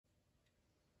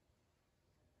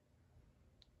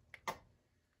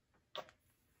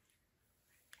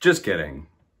Just kidding.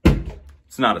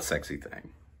 It's not a sexy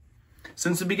thing.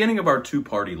 Since the beginning of our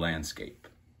two-party landscape,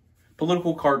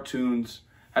 political cartoons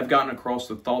have gotten across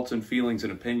the thoughts and feelings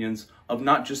and opinions of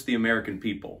not just the American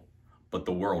people, but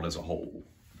the world as a whole.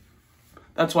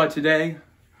 That's why today,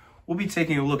 we'll be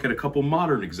taking a look at a couple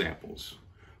modern examples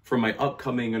from my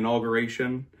upcoming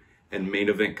inauguration and main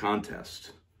event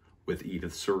contest with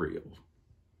Edith Surreal.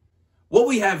 What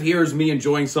we have here is me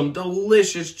enjoying some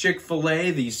delicious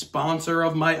Chick-fil-A, the sponsor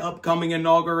of my upcoming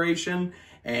inauguration.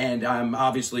 And I'm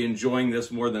obviously enjoying this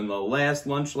more than the last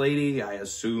lunch lady. I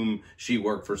assume she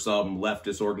worked for some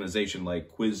leftist organization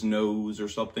like Quiznos or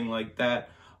something like that.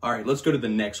 All right, let's go to the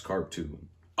next cartoon.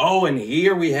 Oh, and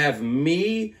here we have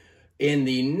me in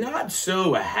the not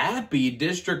so happy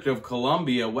District of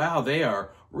Columbia. Wow, they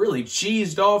are really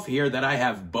cheesed off here that I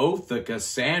have both the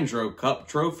Cassandra Cup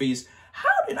trophies.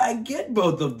 How did I get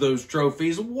both of those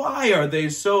trophies? Why are they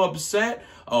so upset?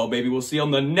 Oh, maybe we'll see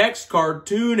on the next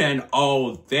cartoon. And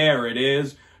oh, there it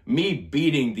is. Me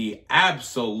beating the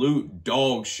absolute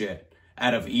dog shit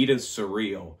out of Edith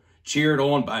Surreal. Cheered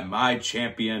on by my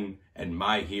champion and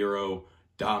my hero,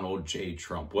 Donald J.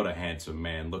 Trump. What a handsome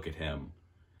man. Look at him.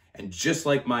 And just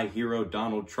like my hero,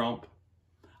 Donald Trump,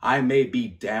 I may be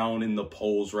down in the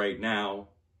polls right now,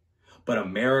 but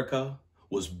America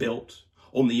was built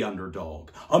on the underdog.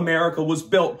 America was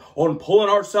built on pulling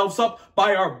ourselves up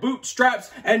by our bootstraps,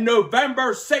 and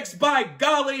November 6th, by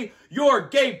golly, your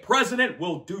gay president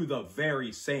will do the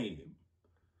very same.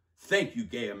 Thank you,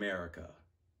 gay America,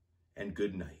 and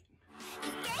good night.